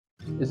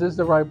Is this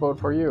the right boat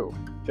for you?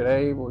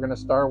 Today we're going to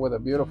start with a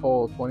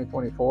beautiful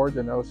 2024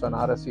 Jeanneau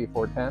Odyssey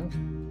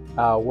 410.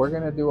 We're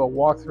going to do a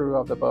walkthrough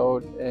of the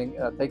boat and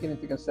taking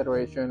into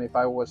consideration if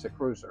I was a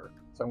cruiser.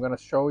 So I'm going to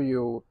show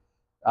you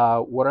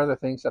what are the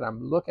things that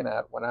I'm looking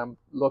at when I'm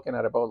looking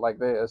at a boat like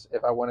this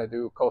if I want to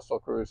do coastal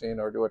cruising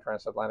or do a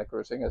transatlantic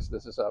cruising, as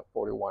this is a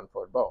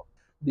 41-foot boat.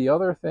 The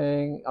other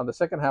thing, on the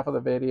second half of the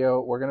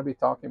video, we're going to be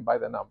talking by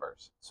the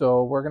numbers.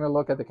 So we're going to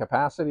look at the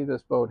capacity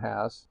this boat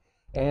has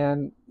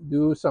and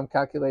do some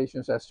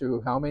calculations as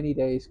to how many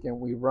days can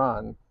we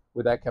run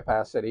with that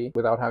capacity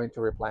without having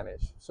to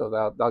replenish. So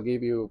that'll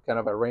give you kind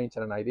of a range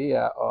and an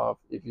idea of,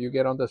 if you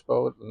get on this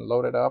boat and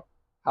load it up,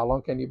 how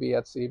long can you be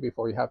at sea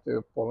before you have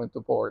to pull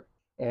into port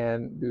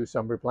and do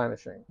some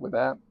replenishing. With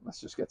that, let's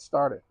just get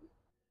started.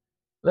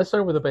 Let's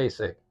start with the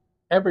basic.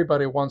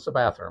 Everybody wants a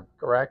bathroom,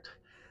 correct?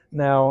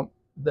 Now,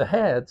 the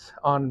heads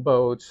on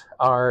boats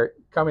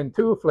come in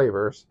two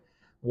flavors.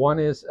 One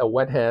is a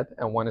wet head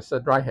and one is a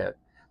dry head.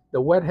 The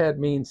wet head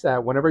means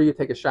that whenever you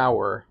take a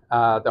shower,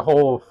 the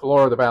whole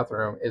floor of the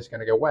bathroom is going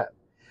to get wet.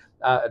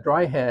 A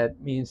dry head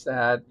means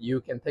that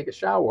you can take a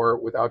shower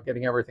without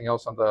getting everything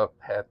else on the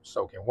head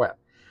soaking wet.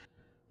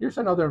 Here's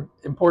another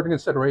important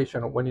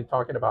consideration when you're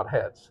talking about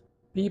heads.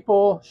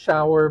 People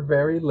shower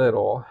very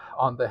little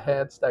on the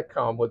heads that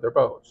come with their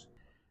boats.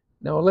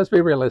 Now, let's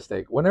be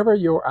realistic. Whenever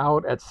you're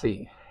out at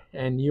sea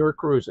and you're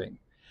cruising,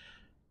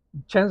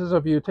 chances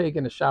of you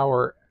taking a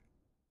shower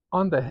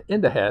in the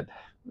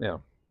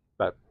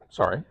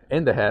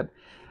head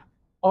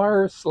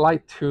are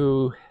slight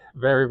to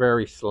very,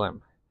 very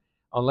slim.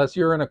 Unless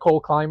you're in a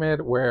cold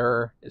climate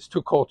where it's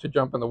too cold to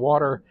jump in the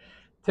water,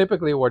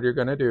 typically what you're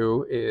going to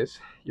do is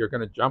you're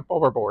going to jump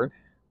overboard,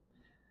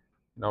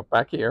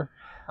 back here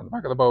on the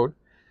back of the boat.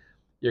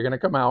 You're going to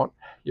come out,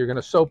 you're going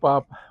to soap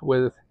up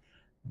with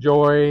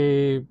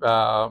Joy,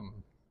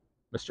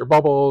 Mr.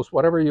 Bubbles,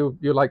 whatever you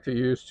like to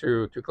use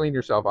to clean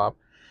yourself up.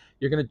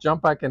 You're going to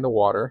jump back in the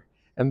water,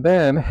 and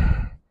then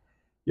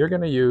you're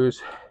going to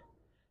use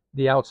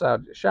the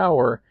outside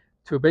shower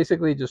to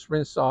basically just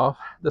rinse off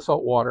the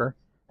salt water,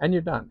 and you're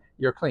done.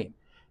 You're clean.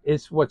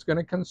 It's what's going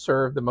to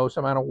conserve the most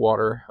amount of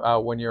water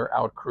when you're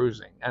out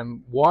cruising.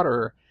 And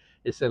water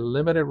is a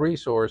limited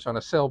resource on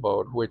a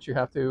sailboat, which you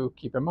have to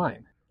keep in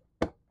mind.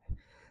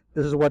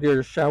 This is what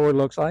your shower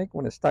looks like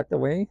when it's tucked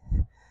away.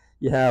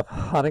 You have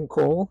hot and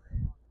cold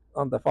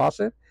on the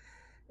faucet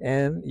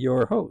and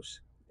your hose.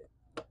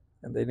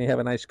 And then you have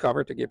a nice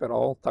cover to keep it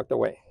all tucked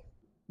away.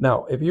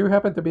 Now, if you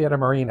happen to be at a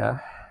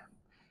marina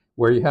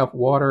where you have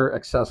water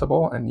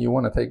accessible and you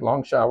want to take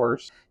long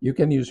showers, you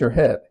can use your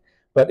head.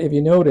 But if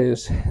you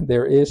notice,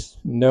 there is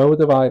no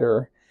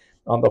divider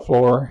on the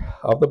floor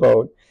of the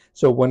boat.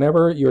 So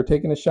whenever you're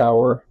taking a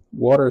shower,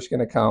 water is going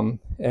to come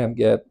and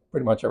get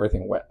pretty much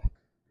everything wet.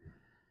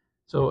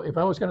 So if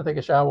I was going to take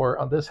a shower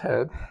on this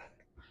head,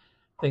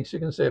 things to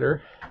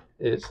consider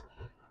is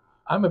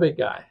I'm a big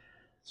guy.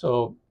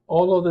 So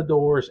all of the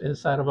doors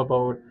inside of a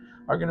boat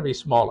are going to be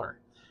smaller.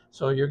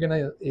 So you're going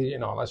to,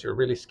 unless you're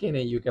really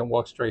skinny, you can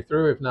walk straight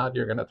through. If not,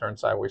 you're going to turn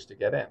sideways to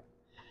get in.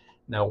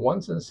 Now,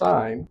 once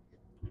inside,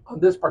 on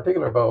this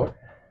particular boat,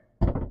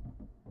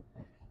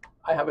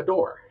 I have a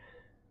door.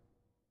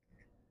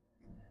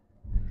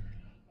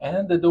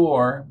 And the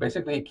door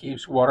basically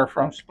keeps water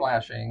from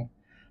splashing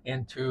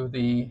into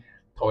the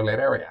toilet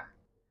area.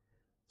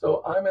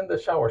 So I'm in the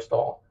shower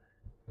stall.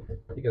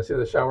 You can see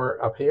the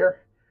shower up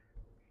here.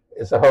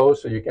 It's a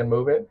hose, so you can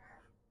move it.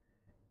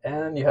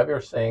 And you have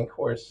your sink,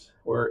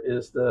 where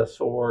is the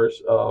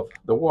source of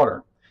the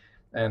water.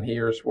 And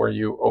here's where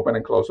you open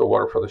and close the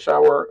water for the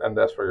shower, and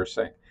that's for your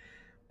sink.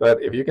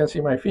 But if you can see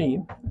my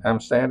feet,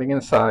 I'm standing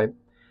inside,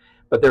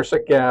 but there's a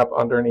gap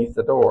underneath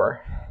the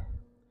door.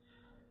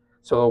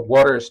 So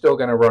water is still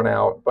going to run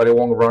out, but it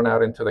won't run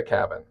out into the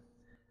cabin.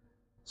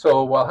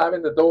 So while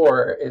having the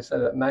door is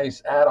a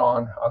nice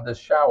add-on on this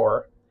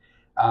shower,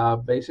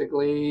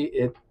 basically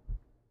it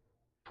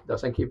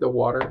doesn't keep the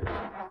water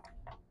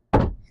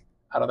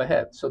out of the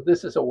head. So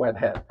this is a wet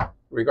head,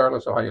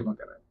 regardless of how you look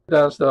at it. What it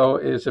does, though,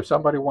 is if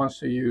somebody wants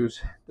to use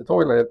the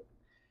toilet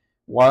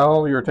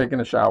while you're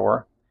taking a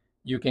shower,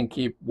 you can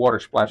keep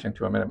water splashing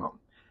to a minimum.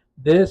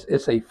 This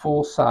is a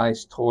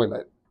full-size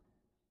toilet,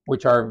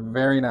 which are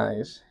very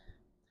nice.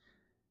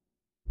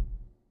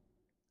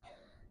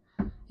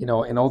 In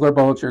older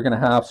boats, you're going to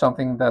have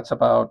something that's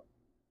about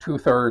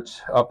 2/3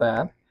 of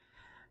that.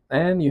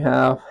 And you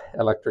have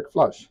electric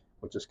flush,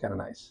 which is kind of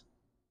nice.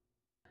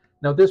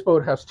 Now, this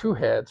boat has two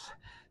heads.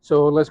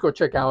 So let's go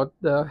check out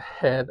the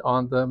head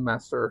on the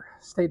master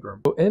stateroom.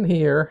 So in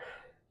here,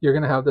 you're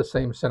going to have the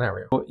same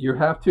scenario. You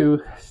have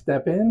to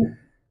step in,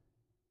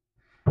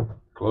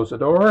 close the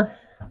door.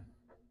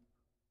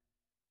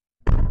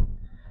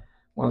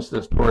 Once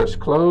this door is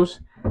closed,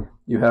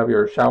 you have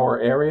your shower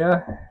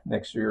area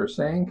next to your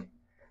sink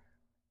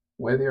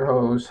with your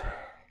hose,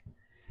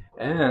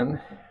 and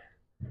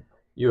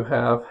you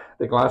have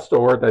the glass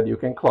door that you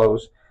can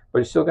close, but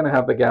you're still going to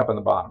have the gap in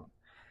the bottom.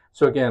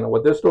 So again,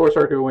 what these doors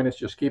are doing is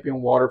just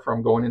keeping water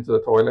from going into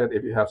the toilet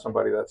if you have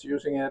somebody that's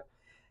using it.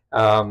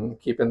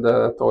 keeping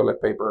the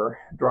toilet paper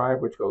dry,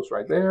 which goes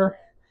right there.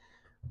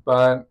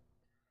 But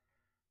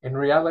in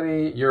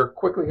reality, you're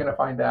quickly going to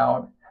find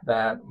out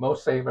that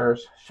most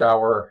sailors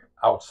shower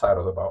outside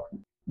of the boat.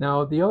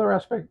 Now, the other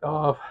aspect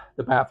of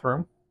the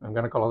bathroom, I'm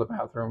going to call it the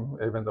bathroom,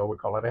 even though we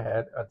call it a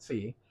head at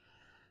sea,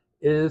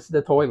 is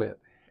the toilet.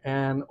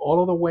 And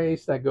all of the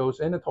waste that goes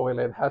in the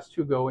toilet has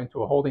to go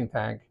into a holding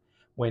tank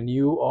when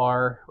you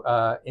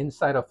are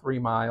inside of 3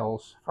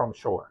 miles from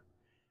shore.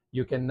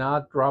 You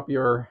cannot drop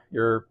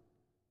your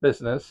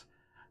business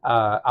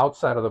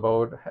outside of the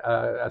boat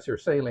as you're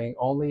sailing,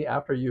 only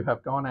after you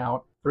have gone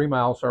out 3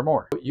 miles or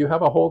more. You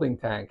have a holding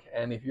tank,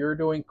 and if you're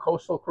doing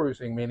coastal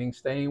cruising, meaning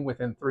staying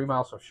within 3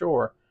 miles of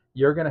shore,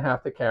 you're going to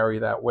have to carry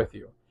that with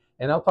you.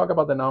 And I'll talk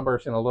about the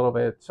numbers in a little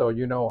bit so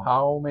you know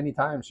how many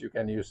times you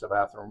can use the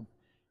bathroom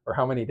or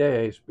how many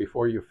days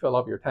before you fill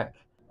up your tank.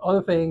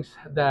 Other things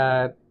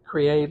that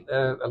create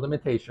a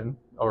limitation,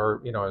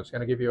 or it's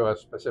going to give you a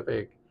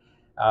specific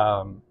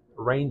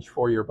range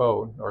for your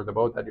boat or the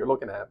boat that you're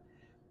looking at,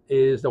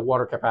 is the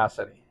water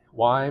capacity.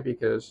 Why?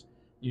 Because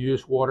you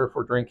use water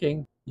for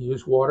drinking, you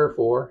use water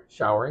for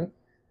showering.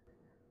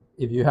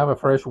 If you have a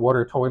fresh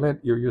water toilet,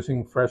 you're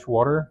using fresh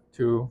water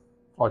to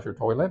flush your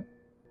toilet,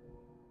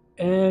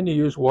 and you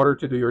use water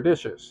to do your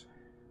dishes.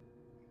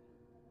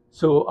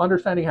 So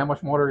understanding how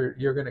much water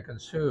you're going to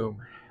consume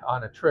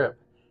on a trip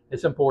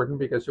is important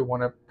because you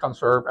want to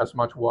conserve as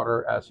much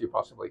water as you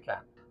possibly can.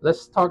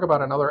 Let's talk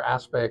about another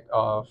aspect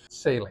of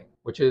sailing,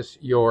 which is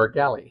your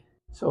galley.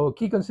 So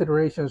key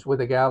considerations with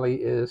the galley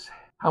is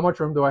how much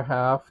room do I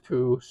have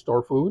to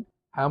store food?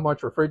 How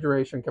much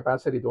refrigeration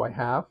capacity do I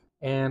have?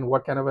 And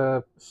what kind of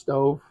a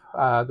stove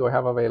do I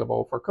have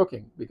available for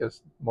cooking?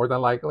 Because more than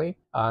likely,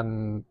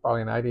 on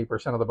probably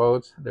 90% of the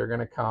boats, they're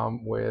going to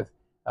come with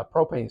a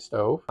propane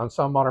stove. On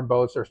some modern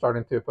boats, they're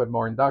starting to put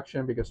more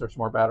induction because there's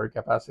more battery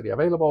capacity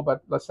available.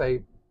 But let's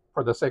say,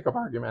 for the sake of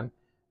argument,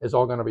 it's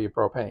all going to be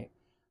propane.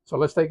 So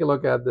let's take a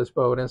look at this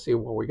boat and see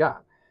what we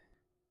got.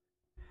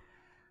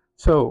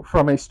 So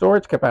from a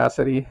storage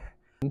capacity,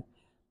 it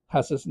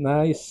has this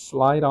nice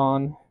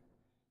slide-on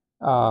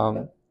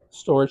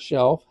storage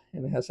shelf,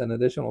 and it has an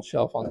additional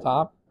shelf on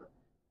top.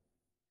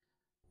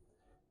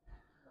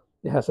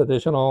 It has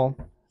additional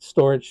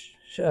storage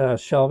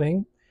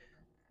shelving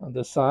on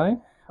this side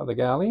of the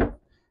galley,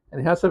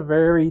 and it has a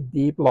very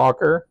deep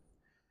locker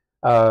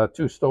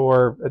to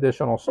store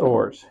additional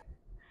stores.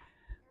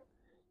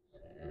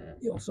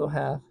 You also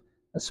have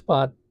a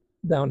spot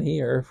down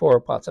here for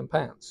pots and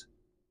pans.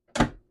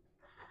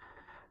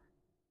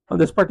 On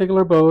this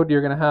particular boat,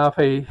 you're going to have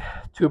a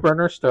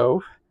 2-burner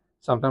stove.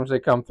 Sometimes they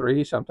come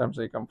 3, sometimes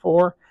they come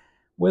 4,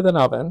 with an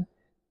oven.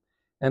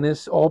 And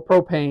it's all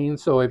propane,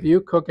 so if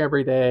you cook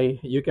every day,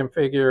 you can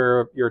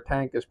figure your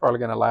tank is probably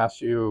going to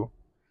last you,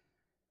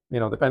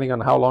 depending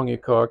on how long you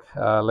cook,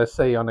 let's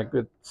say on a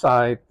good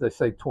side, let's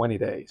say 20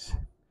 days.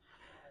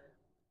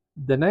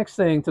 The next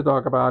thing to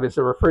talk about is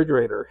a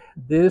refrigerator.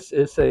 This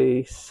is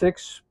a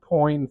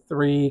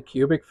 6.3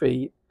 cubic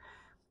feet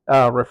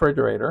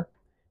refrigerator.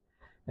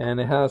 And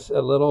it has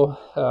a little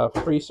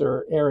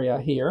freezer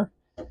area here,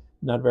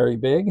 not very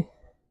big.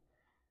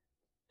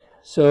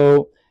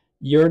 So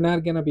you're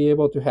not going to be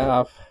able to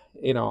have,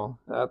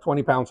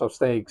 20 pounds of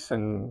steaks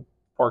and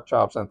pork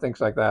chops and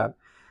things like that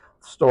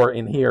stored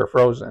in here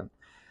frozen.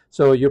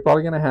 So you're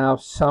probably going to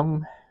have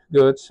some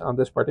goods on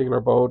this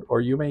particular boat,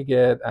 or you may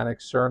get an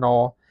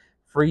external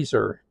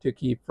freezer to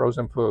keep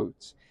frozen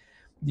foods.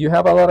 You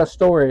have a lot of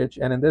storage,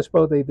 and in this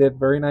boat they did a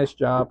very nice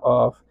job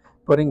of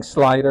putting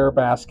slider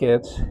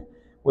baskets,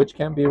 which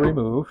can be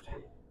removed,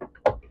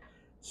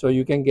 so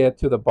you can get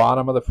to the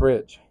bottom of the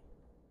fridge.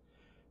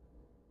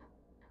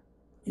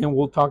 And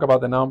we'll talk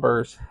about the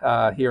numbers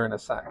here in a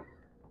sec.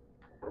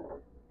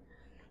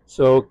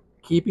 So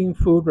keeping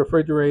food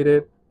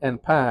refrigerated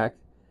and packed,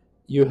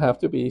 you have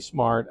to be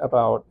smart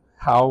about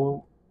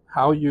how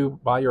you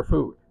buy your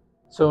food.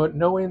 So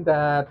knowing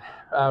that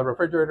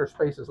refrigerator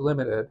space is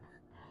limited,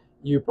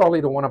 you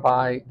probably don't want to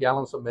buy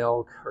gallons of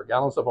milk or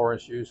gallons of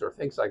orange juice or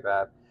things like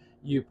that.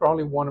 You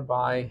probably want to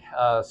buy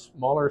a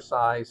smaller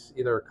size,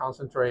 either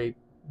concentrate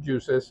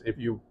juices if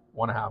you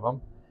want to have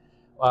them,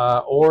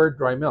 or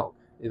dry milk,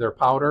 either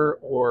powder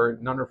or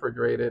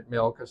non-refrigerated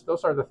milk, because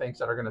those are the things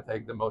that are going to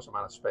take the most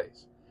amount of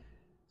space.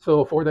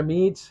 So for the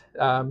meat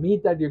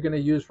that you're going to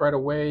use right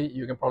away,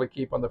 you can probably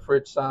keep on the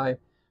fridge side.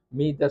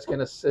 Meat that's going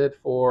to sit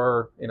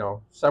for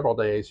several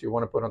days, you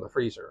want to put on the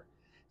freezer.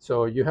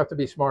 So you have to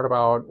be smart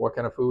about what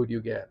kind of food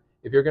you get.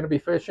 If you're going to be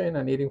fishing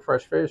and eating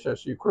fresh fish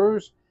as you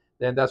cruise,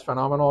 then that's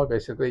phenomenal.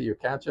 Basically, you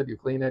catch it, you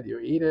clean it, you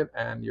eat it,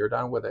 and you're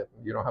done with it.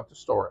 You don't have to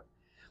store it.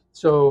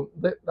 So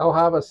I'll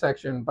have a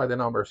section by the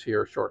numbers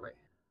here shortly.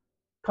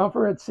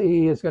 Comfort at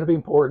sea is going to be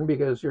important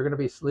because you're going to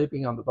be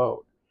sleeping on the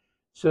boat.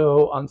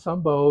 So on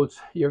some boats,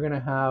 you're going to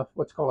have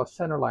what's called a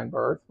centerline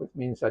berth, which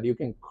means that you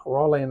can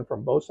crawl in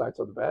from both sides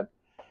of the bed.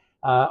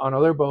 On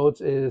other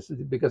boats, is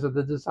because of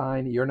the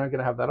design, you're not going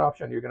to have that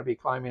option. You're going to be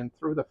climbing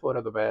through the foot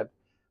of the bed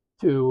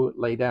to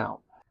lay down.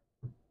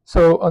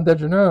 So on the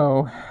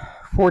Jeanneau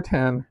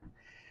 410,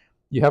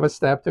 you have a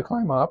step to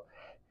climb up.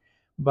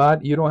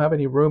 but you don't have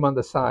any room on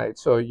the side.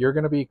 So you're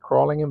going to be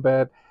crawling in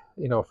bed,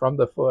 from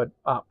the foot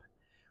up.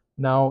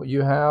 Now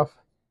you have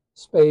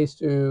space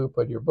to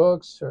put your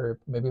books or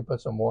maybe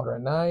put some water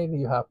at night.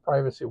 You have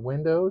privacy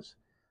windows,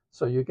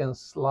 so you can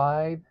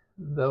slide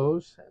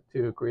those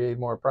to create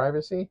more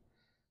privacy.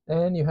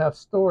 And you have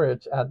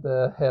storage at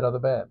the head of the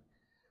bed.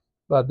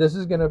 But this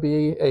is going to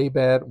be a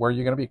bed where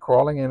you're going to be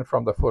crawling in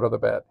from the foot of the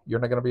bed. You're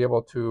not going to be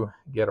able to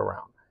get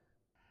around.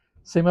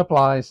 Same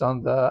applies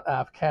on the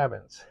aft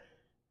cabins.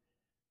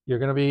 You're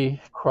going to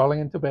be crawling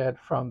into bed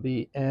from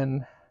the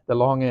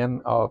long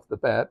end of the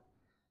bed.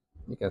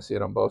 You can see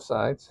it on both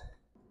sides.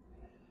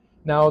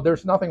 Now,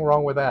 there's nothing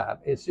wrong with that.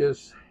 It's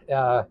just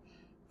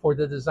for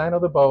the design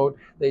of the boat,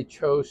 they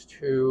chose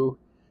to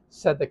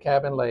set the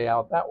cabin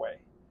layout that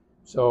way.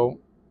 So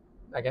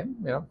again,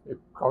 you're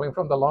crawling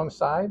from the long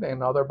side,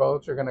 and other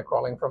boats are going to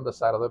crawling from the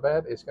side of the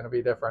bed. It's going to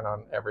be different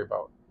on every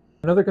boat.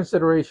 Another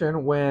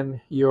consideration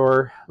when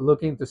you're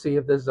looking to see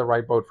if this is the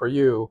right boat for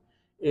you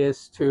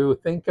is to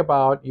think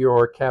about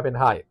your cabin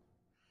height.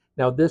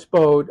 Now, this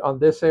boat on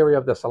this area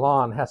of the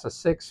salon has a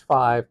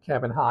 6'5"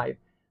 cabin height.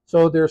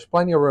 So there's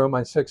plenty of room.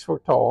 I'm 6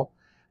 foot tall.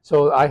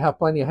 So I have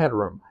plenty of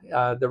headroom.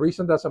 The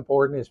reason that's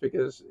important is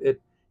because if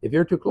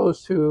you're too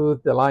close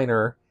to the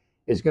liner,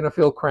 it's going to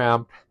feel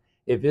cramped.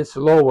 If it's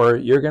lower,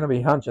 you're going to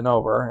be hunching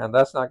over, and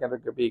that's not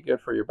going to be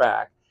good for your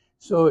back.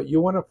 So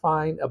you want to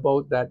find a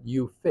boat that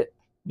you fit,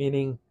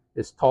 meaning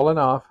it's tall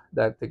enough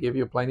that to give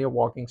you plenty of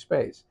walking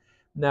space.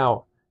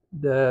 Now,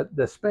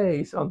 the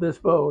space on this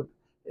boat,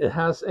 it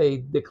has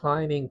a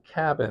declining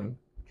cabin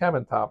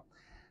top.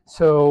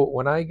 So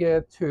when I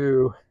get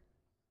to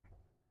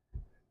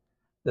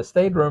the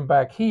stateroom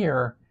back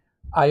here,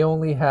 I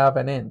only have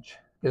an inch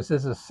because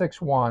this is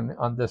 6'1"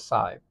 on this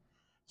side.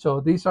 So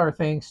these are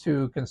things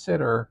to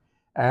consider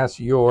as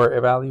you're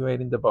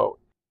evaluating the boat.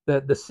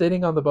 The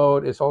sitting on the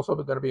boat is also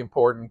going to be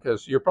important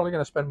because you're probably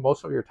going to spend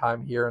most of your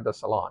time here in the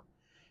salon.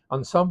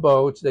 On some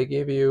boats, they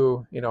give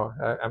you,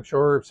 I'm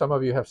sure some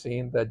of you have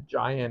seen the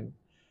giant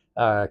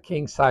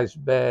king-size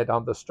bed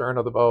on the stern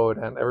of the boat,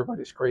 and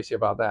everybody's crazy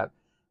about that.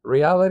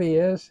 Reality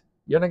is,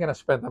 you're not going to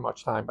spend that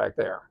much time back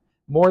there.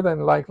 More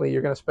than likely,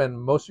 you're going to spend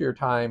most of your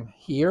time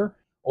here,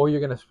 or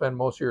you're going to spend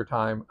most of your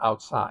time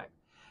outside.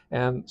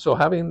 And so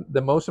having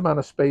the most amount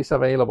of space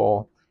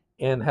available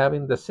and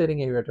having the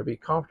sitting area to be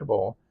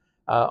comfortable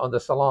on the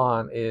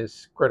salon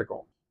is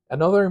critical.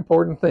 Another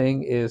important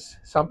thing is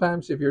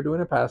sometimes if you're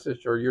doing a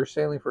passage or you're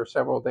sailing for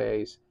several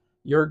days,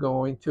 you're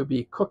going to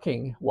be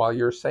cooking while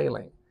you're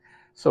sailing.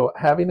 So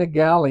having a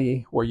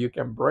galley where you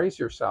can brace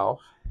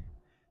yourself,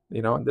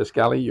 in this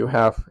galley you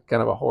have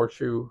kind of a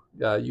horseshoe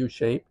U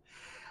shape,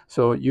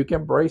 so you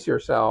can brace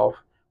yourself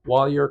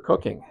while you're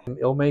cooking.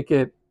 It'll make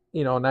it,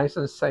 nice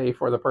and safe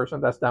for the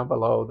person that's down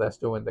below that's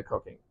doing the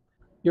cooking.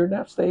 Your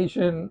nav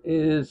station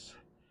is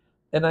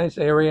a nice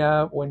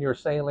area when you're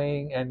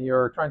sailing and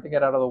you're trying to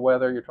get out of the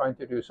weather. You're trying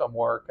to do some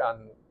work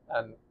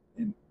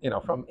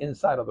from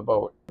inside of the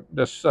boat.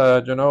 This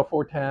Jeanneau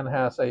 410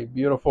 has a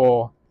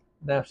beautiful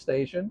nav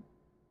station,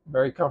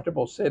 very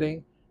comfortable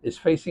sitting. It's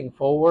facing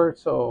forward,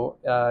 so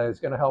it's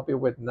going to help you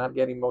with not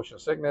getting motion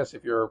sickness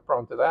if you're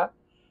prone to that,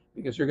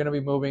 because you're going to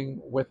be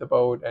moving with the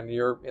boat and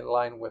you're in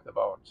line with the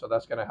boat. So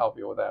that's going to help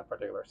you with that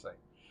particular thing.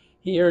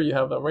 Here you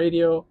have the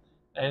radio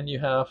and you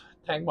have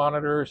tank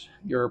monitors,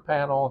 your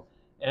panel,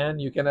 and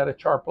you can add a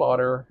chart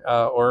plotter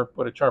or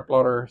put a chart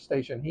plotter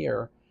station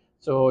here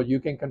so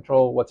you can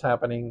control what's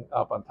happening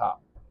up on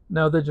top.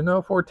 Now, the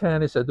Jeanneau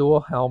 410 is a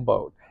dual helm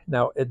boat.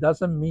 Now, it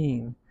doesn't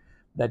mean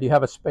that you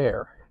have a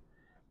spare.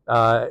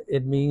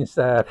 It means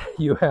that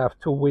you have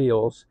two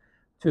wheels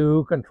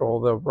to control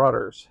the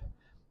rudders.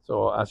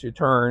 So as you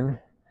turn,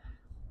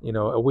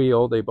 a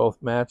wheel, they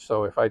both match.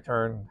 So if I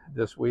turn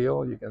this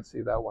wheel, you can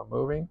see that one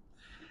moving.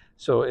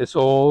 So it's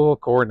all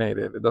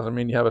coordinated. It doesn't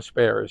mean you have a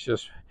spare. It's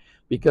just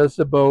because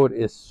the boat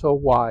is so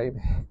wide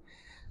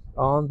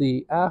on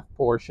the aft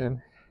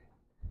portion,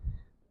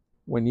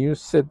 when you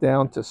sit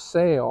down to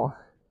sail,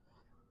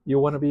 you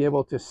want to be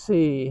able to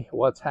see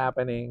what's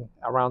happening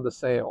around the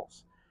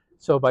sails.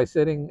 So by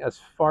sitting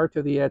as far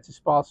to the edge as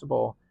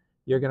possible,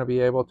 you're going to be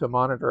able to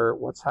monitor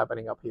what's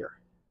happening up here.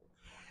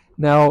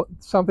 Now,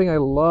 something I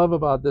love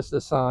about this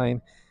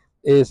design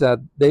is that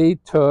they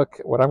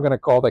took what I'm going to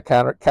call the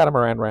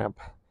catamaran ramp.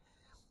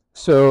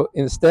 So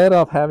instead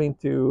of having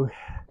to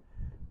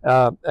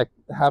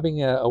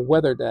having a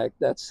weather deck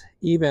that's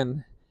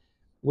even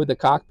with the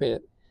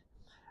cockpit,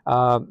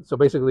 so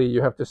basically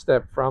you have to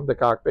step from the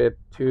cockpit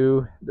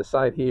to the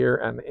side here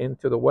and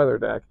into the weather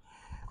deck,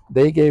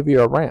 they gave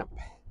you a ramp.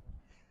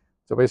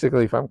 So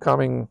basically, if I'm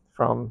coming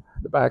from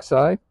the back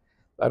side,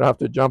 I don't have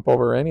to jump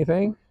over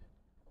anything.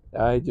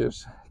 I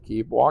just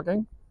keep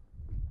walking.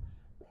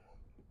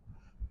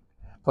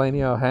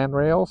 Plenty of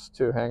handrails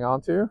to hang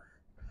on to.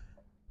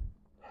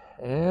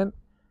 And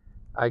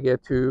I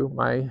get to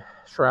my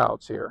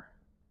shrouds here.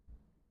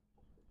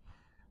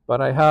 But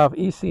I have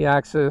easy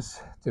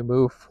access to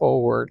move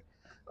forward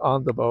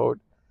on the boat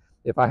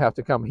if I have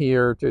to come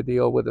here to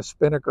deal with the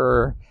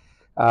spinnaker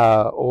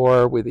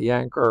or with the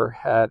anchor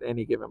at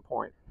any given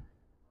point.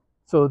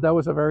 So that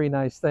was a very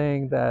nice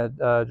thing that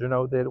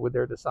Jeanneau did with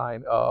their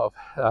design of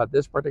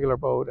this particular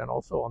boat, and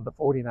also on the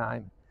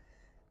 49,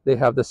 they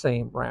have the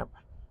same ramp.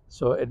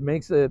 So it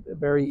makes it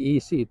very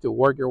easy to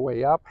work your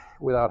way up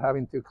without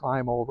having to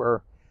climb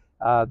over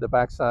the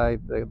backside,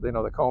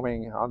 the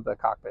coaming on the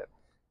cockpit.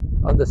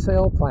 On the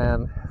sail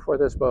plan for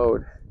this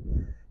boat,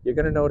 you're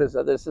going to notice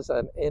that this is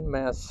an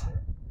in-mess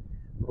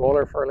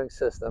roller furling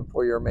system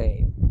for your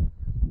main.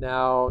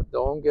 Now,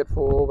 don't get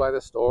fooled by the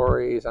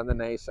stories and the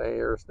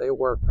naysayers. They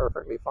work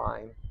perfectly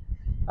fine.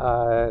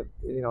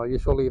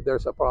 Usually if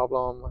there's a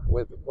problem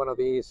with one of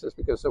these, it's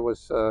because it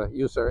was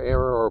user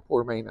error or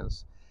poor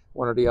maintenance,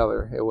 one or the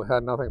other. It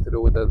had nothing to do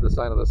with the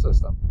design of the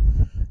system.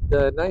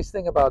 The nice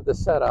thing about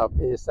this setup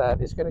is that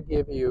it's going to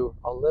give you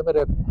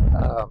unlimited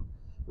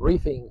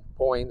reefing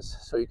points,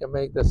 so you can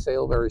make the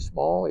sail very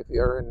small if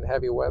you're in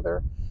heavy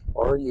weather,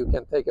 or you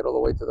can take it all the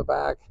way to the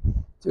back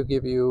to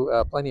give you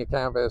plenty of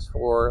canvas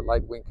for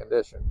light wind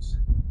conditions.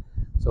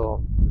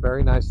 So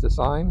very nice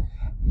design.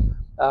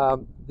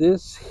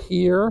 This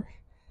here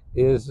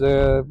is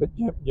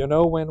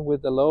when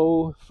with the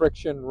low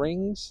friction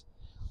rings,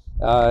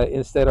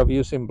 instead of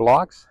using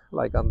blocks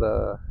like on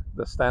the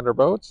standard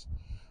boats.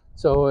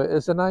 So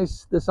it's a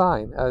nice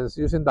design. It's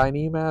using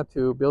Dyneema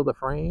to build a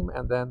frame,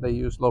 and then they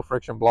use low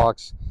friction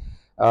blocks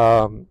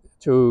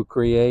to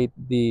create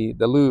the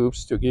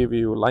loops to give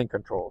you line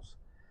controls.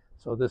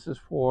 So this is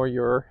for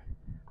your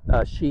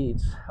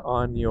sheets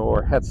on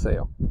your head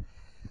sail.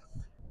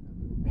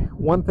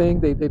 One thing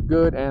they did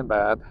good and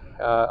bad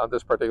on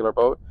this particular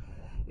boat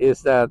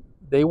is that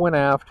they went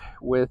aft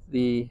with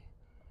the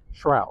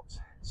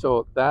shrouds.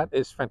 So that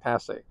is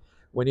fantastic.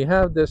 When you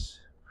have this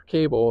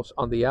cables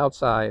on the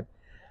outside,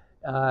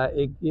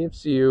 it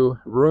gives you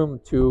room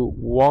to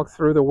walk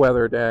through the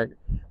weather deck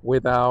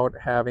without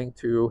having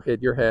to hit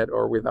your head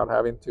or without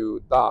having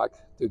to dock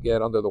to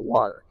get under the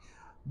water.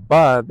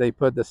 But they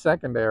put the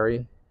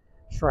secondary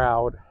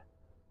shroud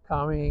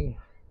coming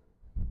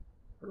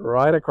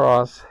right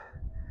across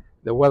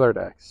the weather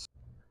decks.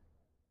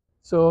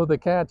 So the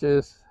catch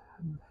is,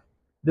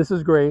 this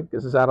is great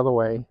because it's out of the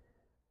way.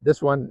 This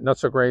one not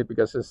so great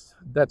because it's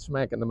dead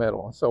smack in the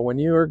middle. So when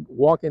you're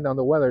walking down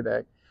the weather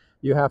deck,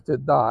 you have to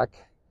dock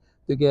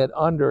to get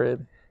under it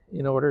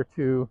in order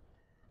to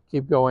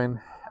keep going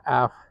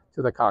aft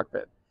to the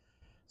cockpit.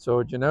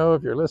 So Jeanneau,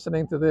 if you're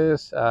listening to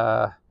this,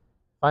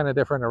 find a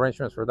different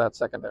arrangements for that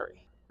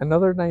secondary.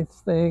 Another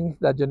nice thing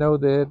that Jeanneau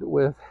did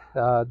with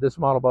this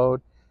model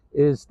boat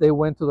is they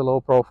went to the low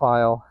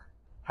profile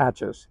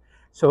hatches.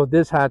 So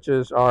these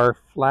hatches are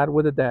flat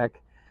with the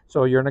deck,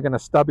 so you're not going to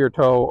stub your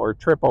toe or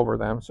trip over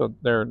them, so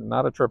they're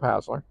not a trip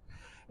hazard.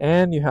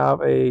 And you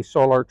have a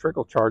solar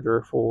trickle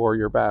charger for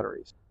your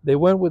batteries. They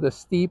went with a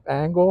steep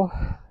angle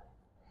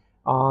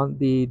on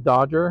the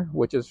Dodger,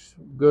 which is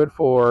good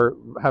for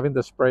having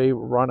the spray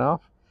run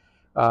off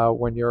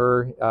when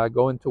you're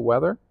going to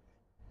weather.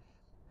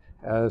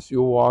 As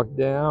you walk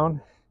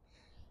down,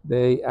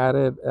 they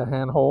added a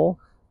handhold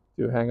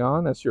to hang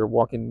on as you're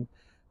walking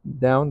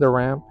down the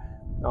ramp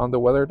on the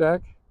weather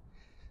deck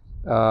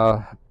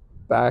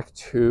back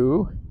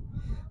to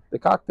the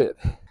cockpit.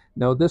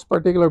 Now this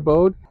particular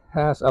boat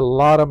has a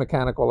lot of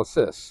mechanical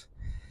assists,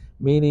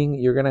 meaning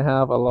you're going to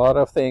have a lot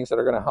of things that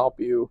are going to help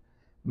you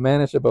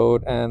manage the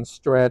boat and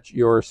stretch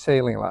your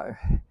sailing life.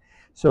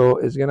 So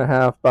it's going to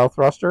have bow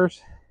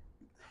thrusters.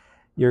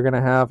 You're going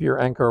to have your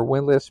anchor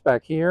windlass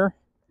back here.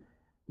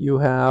 You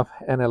have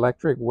an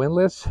electric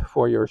windlass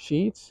for your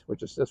sheets,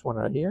 which is this one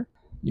right here.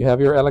 You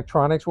have your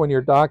electronics when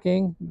you're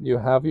docking. You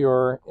have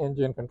your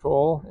engine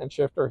control and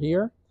shifter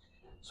here.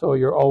 So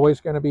you're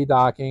always going to be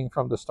docking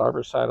from the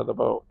starboard side of the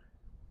boat.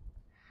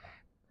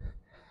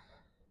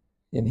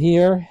 In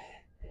here,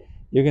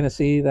 you're going to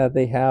see that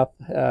they have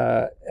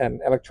an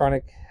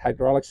electronic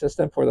hydraulic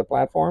system for the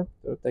platform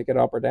to take it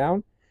up or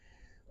down.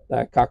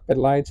 Cockpit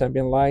lights,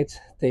 ambient lights,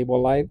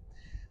 table light,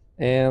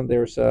 and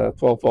there's a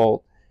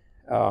 12-volt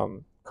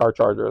car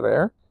charger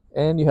there.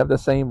 And you have the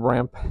same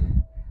ramp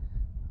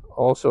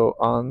also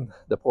on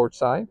the port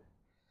side.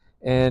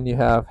 And you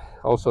have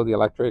also the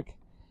electric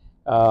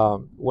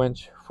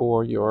winch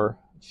for your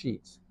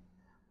sheets.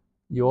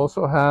 You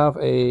also have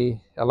a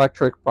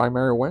electric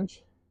primary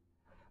winch.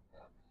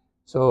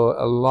 So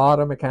a lot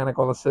of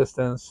mechanical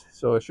assistance.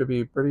 So it should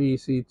be pretty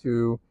easy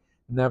to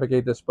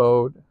navigate this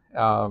boat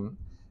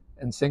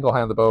and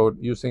single-hand the boat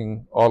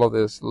using all of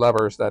these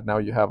levers that now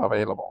you have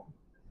available.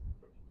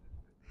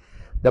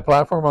 The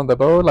platform on the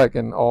boat, like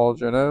in all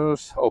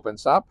Jeanneaus,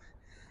 opens up,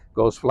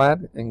 goes flat,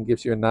 and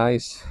gives you a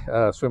nice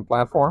swim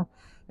platform,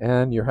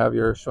 and you have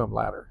your swim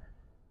ladder.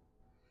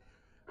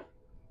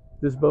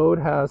 This boat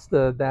has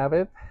the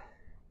davit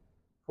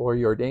for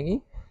your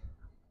dinghy.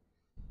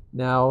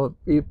 Now,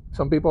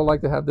 some people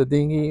like to have the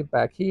dinghy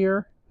back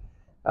here.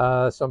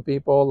 Some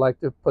people like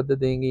to put the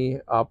dinghy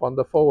up on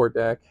the forward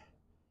deck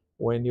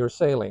when you're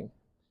sailing.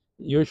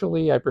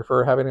 Usually, I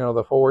prefer having it on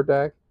the forward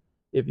deck.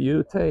 If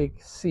you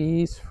take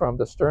seas from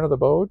the stern of the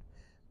boat,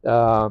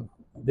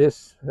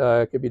 this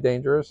could be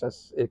dangerous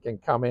as it can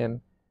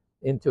come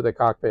into the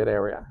cockpit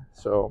area.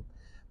 So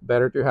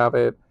better to have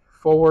it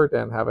forward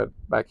and have it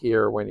back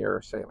here when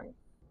you're sailing.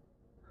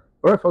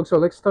 All right, folks, so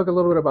let's talk a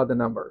little bit about the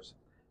numbers.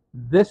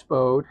 This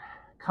boat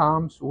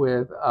comes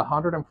with a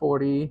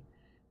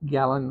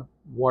 140-gallon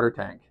water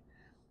tank.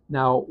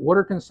 Now,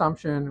 water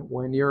consumption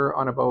when you're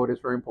on a boat is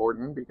very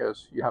important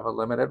because you have a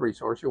limited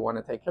resource. You want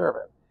to take care of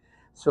it.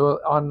 So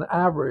on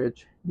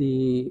average,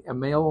 a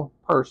male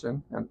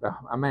person,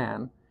 a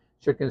man,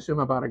 should consume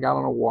about a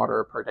gallon of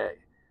water per day.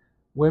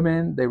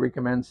 Women, they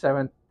recommend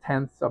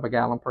 7/10 of a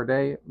gallon per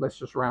day. Let's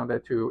just round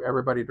it to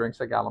everybody drinks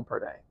a gallon per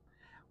day.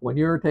 When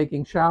you're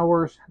taking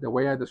showers, the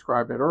way I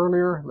described it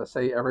earlier, let's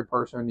say every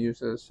person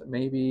uses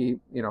maybe,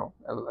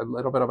 a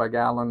little bit of a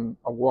gallon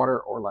of water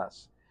or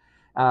less.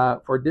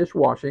 For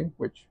dishwashing,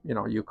 which,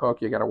 you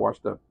cook, you got to wash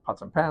the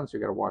pots and pans, you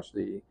got to wash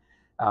the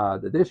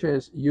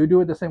dishes. You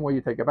do it the same way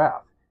you take a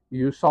bath.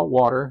 You use salt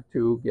water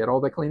to get all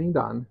the cleaning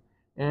done,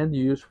 and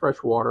you use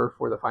fresh water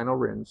for the final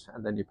rinse,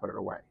 and then you put it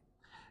away.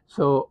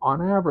 So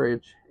on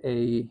average,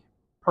 a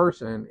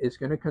person is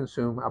going to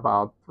consume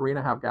about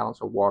 3.5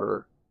 gallons of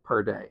water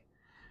per day.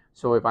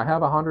 So if I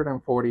have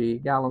 140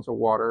 gallons of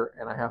water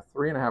and I have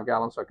 3.5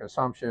 gallons of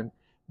consumption,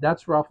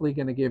 that's roughly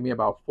going to give me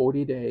about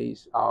 40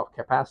 days of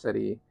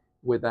capacity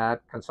with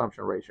that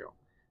consumption ratio.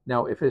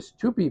 Now, if it's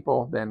 2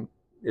 people, then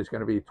it's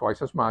going to be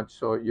twice as much.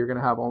 So you're going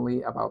to have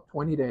only about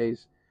 20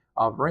 days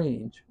of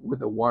range with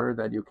the water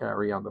that you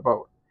carry on the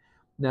boat.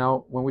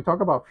 Now, when we talk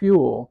about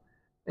fuel,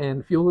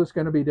 and fuel is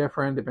going to be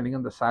different depending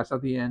on the size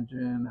of the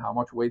engine, how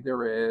much weight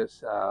there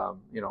is,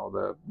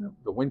 the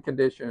wind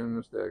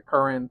conditions, the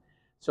current.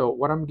 So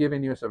what I'm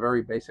giving you is a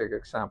very basic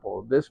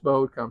example. This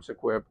boat comes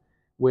equipped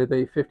with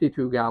a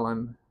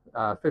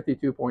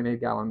 52.8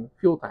 gallon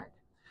fuel tank.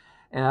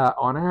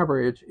 On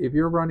average, if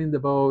you're running the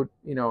boat,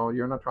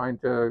 you're not trying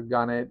to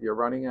gun it, you're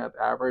running at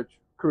average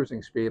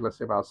cruising speed, let's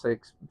say about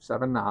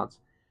 6-7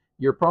 knots,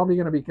 you're probably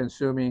going to be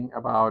consuming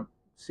about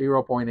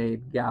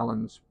 0.8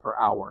 gallons per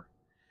hour.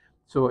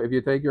 So if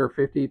you take your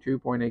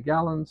 52.8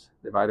 gallons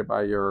divided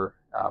by your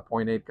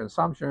 0.8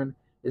 consumption,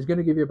 is going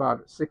to give you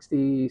about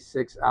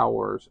 66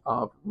 hours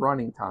of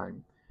running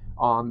time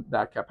on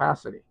that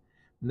capacity.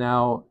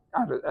 Now,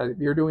 if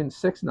you're doing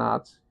 6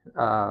 knots,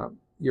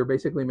 you're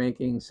basically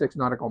making 6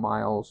 nautical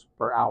miles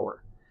per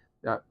hour.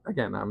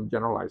 Again, I'm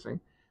generalizing.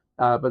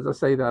 But let's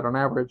say that on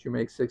average, you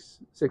make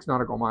 6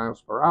 nautical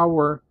miles per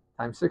hour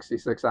times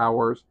 66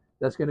 hours.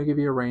 That's going to give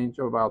you a range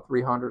of about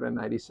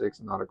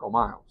 396 nautical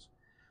miles.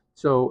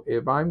 So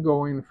if I'm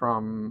going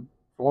from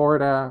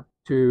Florida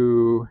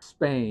to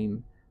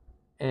Spain,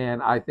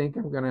 and I think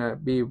I'm going to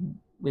be,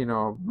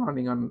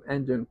 running on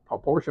engine a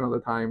portion of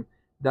the time,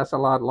 that's a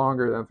lot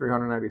longer than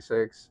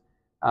 396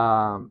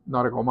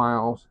 nautical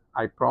miles.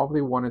 I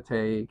probably want to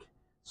take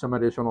some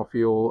additional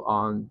fuel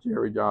on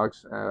jerry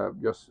jugs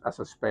just as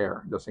a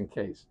spare, just in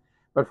case.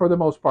 But for the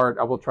most part,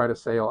 I will try to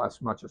sail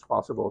as much as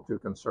possible to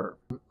conserve.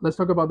 Let's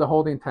talk about the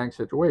holding tank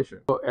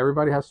situation. So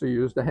everybody has to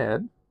use the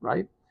head,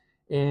 right?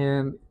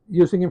 And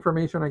using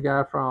information I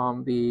got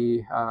from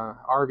the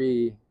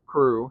RV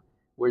crew,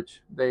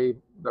 which they're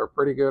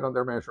pretty good on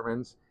their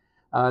measurements,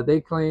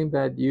 they claim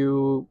that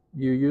you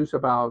use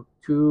about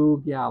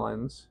 2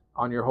 gallons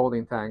on your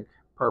holding tank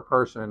per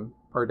person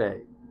per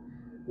day.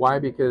 Why?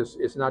 Because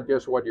it's not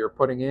just what you're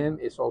putting in,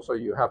 it's also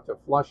you have to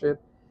flush it.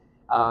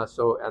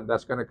 And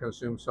that's going to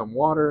consume some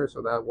water,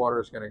 so that water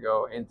is going to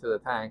go into the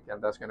tank,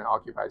 and that's going to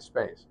occupy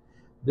space.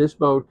 This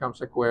boat comes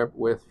equipped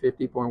with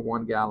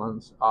 50.1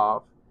 gallons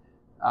of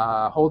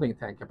holding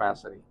tank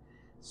capacity.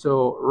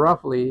 So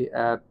roughly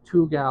at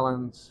 2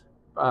 gallons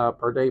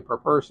per day per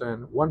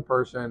person, one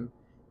person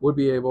would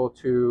be able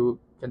to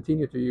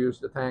continue to use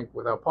the tank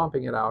without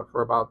pumping it out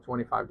for about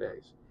 25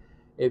 days.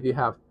 If you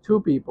have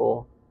 2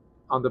 people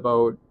on the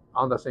boat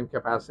on the same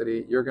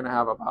capacity, you're going to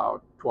have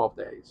about 12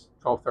 days,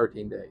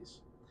 13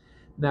 days.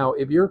 Now,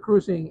 if you're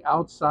cruising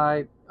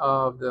outside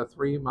of the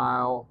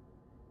 3-mile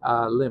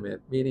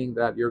limit, meaning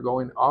that you're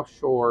going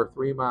offshore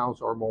 3 miles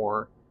or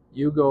more,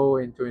 you go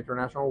into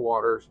international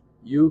waters,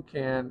 you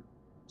can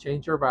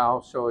change your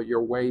valve so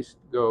your waste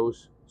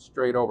goes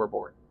straight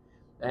overboard.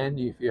 And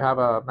if you have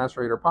a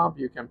macerator pump,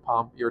 you can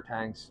pump your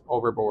tanks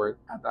overboard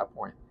at that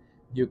point.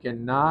 You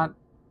cannot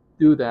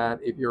do that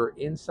if you're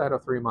inside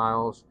of 3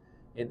 miles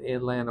in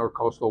inland or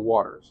coastal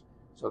waters.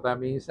 So that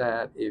means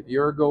that if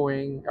you're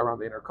going around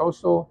the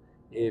intercoastal,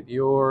 if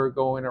you're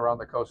going around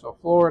the coast of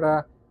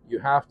Florida, you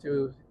have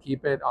to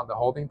keep it on the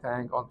holding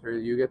tank until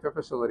you get to a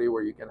facility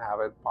where you can have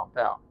it pumped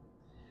out.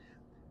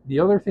 The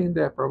other thing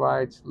that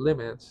provides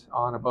limits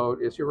on a boat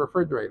is your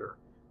refrigerator.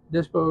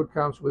 This boat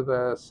comes with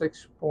a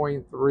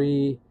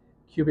 6.3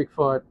 cubic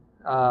foot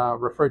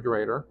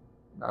refrigerator,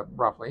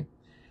 roughly,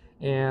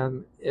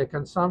 and a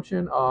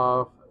consumption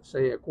of,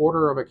 say,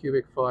 1/4 of a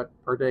cubic foot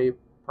per day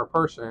per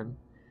person.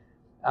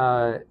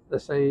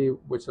 Let's say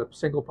with a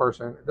single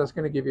person, that's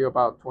going to give you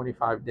about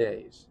 25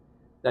 days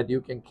that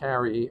you can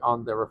carry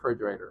on the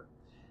refrigerator.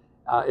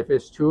 If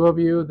it's 2 of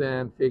you,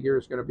 then figure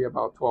is going to be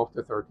about 12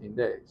 to 13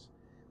 days.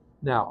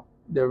 Now,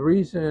 the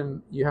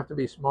reason you have to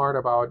be smart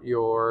about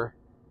your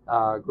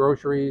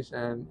groceries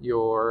and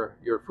your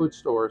food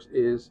stores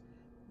is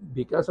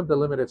because of the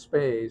limited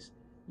space,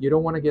 you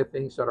don't want to get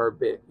things that are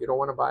big. You don't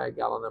want to buy a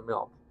gallon of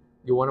milk.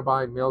 You want to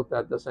buy milk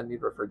that doesn't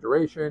need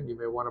refrigeration. You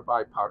may want to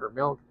buy powdered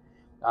milk.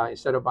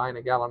 Instead of buying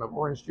a gallon of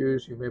orange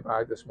juice, you may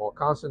buy the small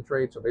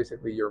concentrate. So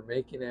basically, you're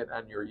making it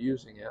and you're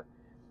using it,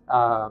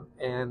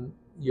 and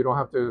you don't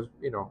have to,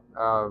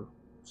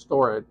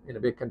 store it in a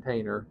big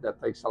container that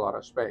takes a lot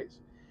of space.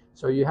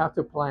 So you have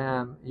to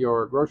plan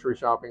your grocery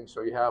shopping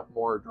so you have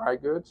more dry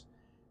goods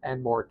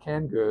and more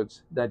canned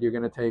goods that you're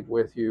going to take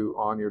with you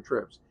on your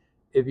trips.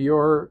 If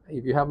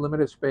you have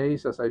limited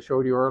space, as I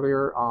showed you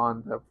earlier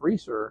on the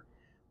freezer,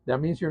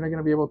 that means you're not going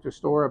to be able to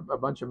store a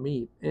bunch of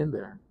meat in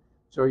there.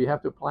 So you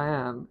have to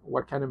plan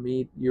what kind of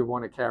meat you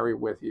want to carry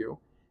with you.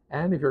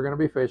 And if you're going to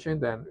be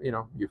fishing, then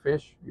you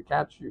fish, you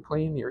catch, you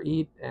clean, you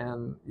eat,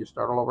 and you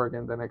start all over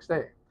again the next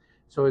day.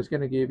 So it's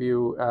going to give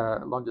you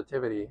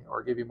longevity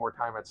or give you more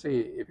time at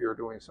sea if you're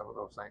doing some of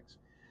those things.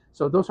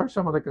 So those are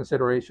some of the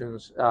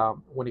considerations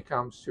when it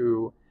comes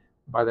to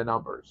by the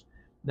numbers.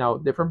 Now,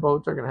 different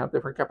boats are going to have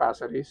different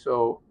capacities.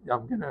 So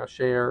I'm going to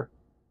share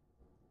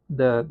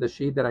the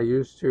sheet that I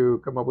used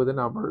to come up with the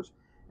numbers.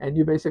 And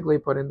you basically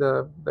put in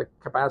the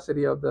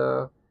capacity of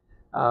the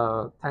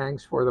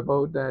tanks for the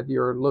boat that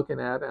you're looking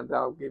at, and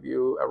that'll give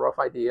you a rough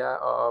idea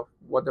of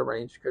what the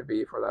range could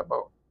be for that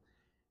boat.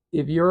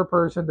 If you're a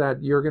person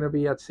that you're going to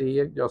be at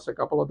sea just a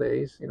couple of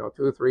days,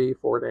 2, 3,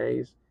 4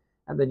 days,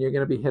 and then you're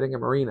going to be hitting a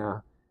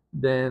marina,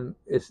 then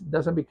it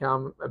doesn't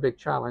become a big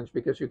challenge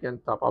because you can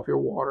top off your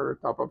water,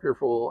 top off your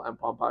fuel, and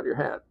pump out your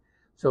head.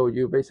 So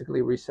you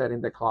basically resetting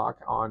the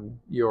clock on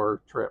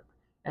your trip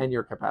and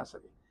your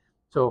capacity.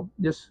 So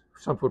just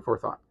some food for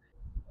thought.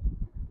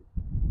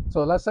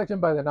 So last section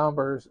by the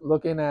numbers,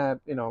 looking at,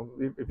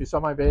 if you saw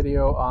my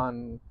video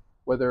on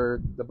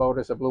whether the boat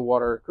is a blue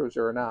water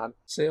cruiser or not.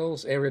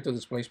 Sails area to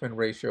displacement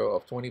ratio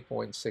of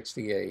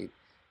 20.68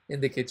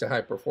 indicates a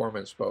high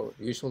performance boat,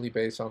 usually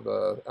based on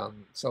the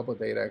sailboat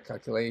data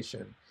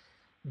calculation.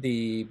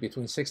 The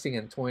between 16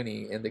 and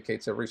 20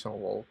 indicates a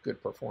reasonable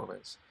good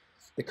performance.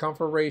 The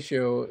comfort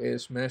ratio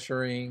is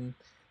measuring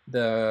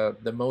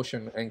the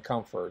motion and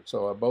comfort.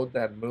 So a boat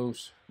that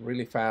moves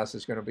really fast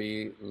is going to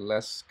be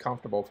less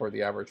comfortable for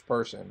the average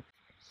person.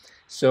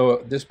 So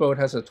this boat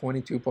has a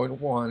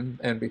 22.1,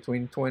 and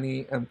between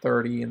 20 and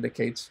 30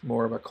 indicates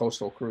more of a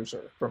coastal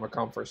cruiser from a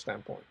comfort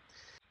standpoint.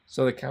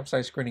 So the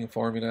capsize screening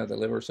formula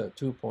delivers a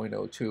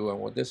 2.02, and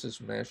what this is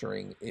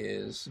measuring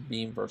is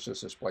beam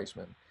versus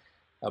displacement.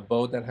 A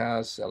boat that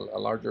has a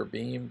larger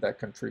beam that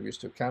contributes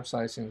to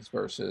capsizing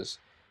versus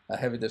a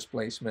heavy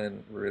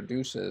displacement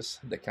reduces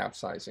the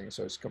capsizing,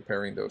 so it's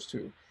comparing those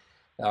two.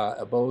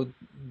 A boat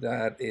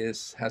that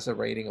has a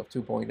rating of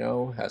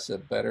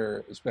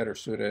 2.0 is better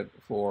suited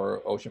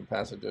for ocean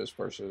passages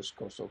versus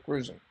coastal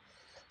cruising.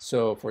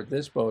 So for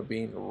this boat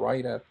being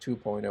right at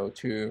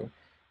 2.02,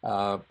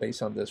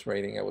 based on this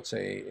rating, I would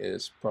say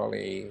is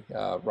probably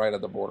right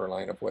at the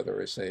borderline of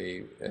whether it's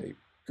a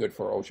good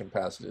for ocean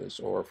passages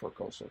or for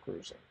coastal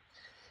cruising.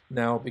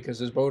 Now, because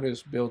this boat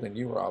is built in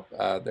Europe,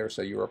 there's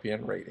a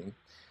European rating.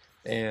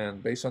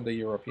 And based on the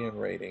European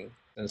rating,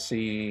 and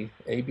see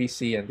A, B,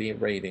 C, and D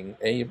rating.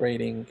 A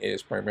rating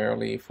is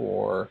primarily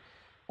for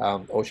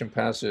ocean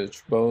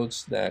passage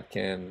boats that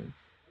can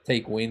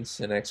take winds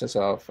in excess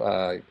of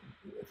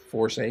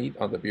force 8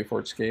 on the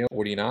Beaufort scale,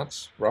 40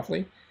 knots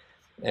roughly,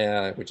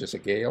 which is a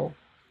gale,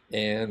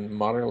 and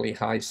moderately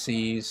high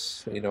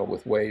seas,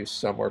 with waves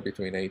somewhere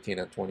between 18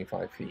 and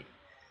 25 feet.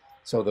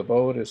 So the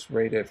boat is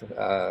rated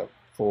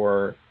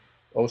for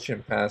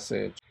ocean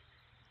passage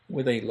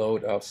with a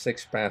load of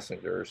 6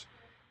 passengers,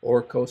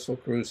 or coastal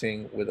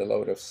cruising with a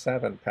load of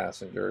 7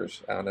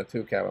 passengers on a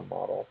 2-cabin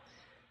model.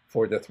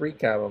 For the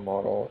 3-cabin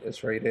model,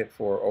 it's rated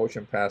for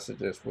ocean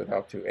passages with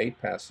up to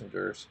 8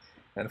 passengers,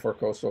 and for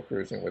coastal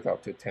cruising with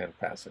up to 10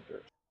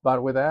 passengers.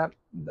 But with that,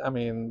 I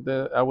mean,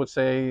 I would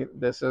say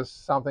this is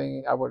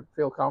something I would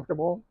feel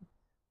comfortable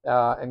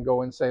and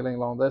going sailing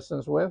long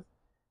distance with,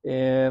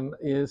 and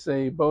is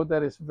a boat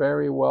that is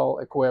very well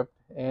equipped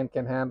and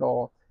can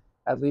handle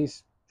at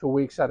least 2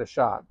 weeks at a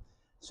shot.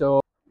 So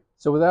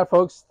with that,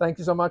 folks, thank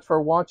you so much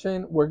for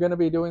watching. We're going to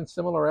be doing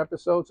similar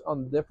episodes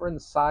on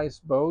different size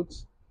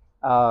boats.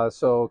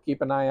 So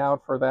keep an eye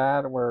out for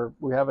that.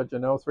 We have a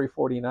Jeanneau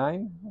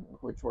 349,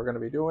 which we're going to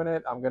be doing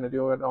it. I'm going to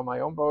do it on my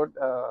own boat,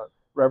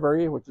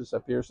 Reverie, which is a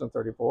Pearson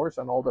 34. It's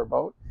an older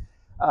boat.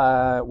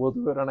 We'll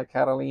do it on a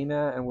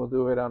Catalina, and we'll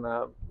do it on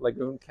a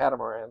Lagoon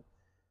catamaran.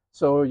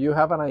 So you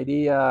have an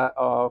idea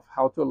of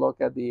how to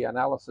look at the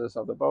analysis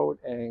of the boat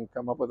and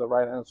come up with the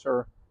right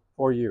answer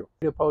for you.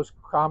 To post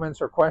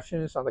comments or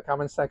questions on the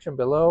comment section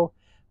below.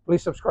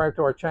 Please subscribe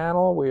to our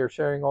channel. We are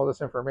sharing all this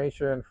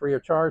information free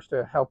of charge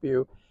to help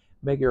you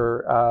make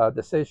your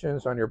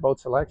decisions on your boat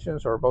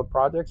selections or boat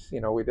projects.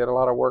 We did a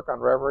lot of work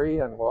on Reverie,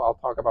 and I'll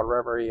talk about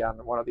Reverie on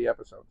one of the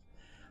episodes.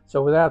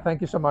 So with that,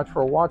 thank you so much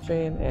for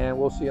watching, and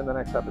we'll see you in the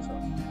next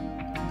episode.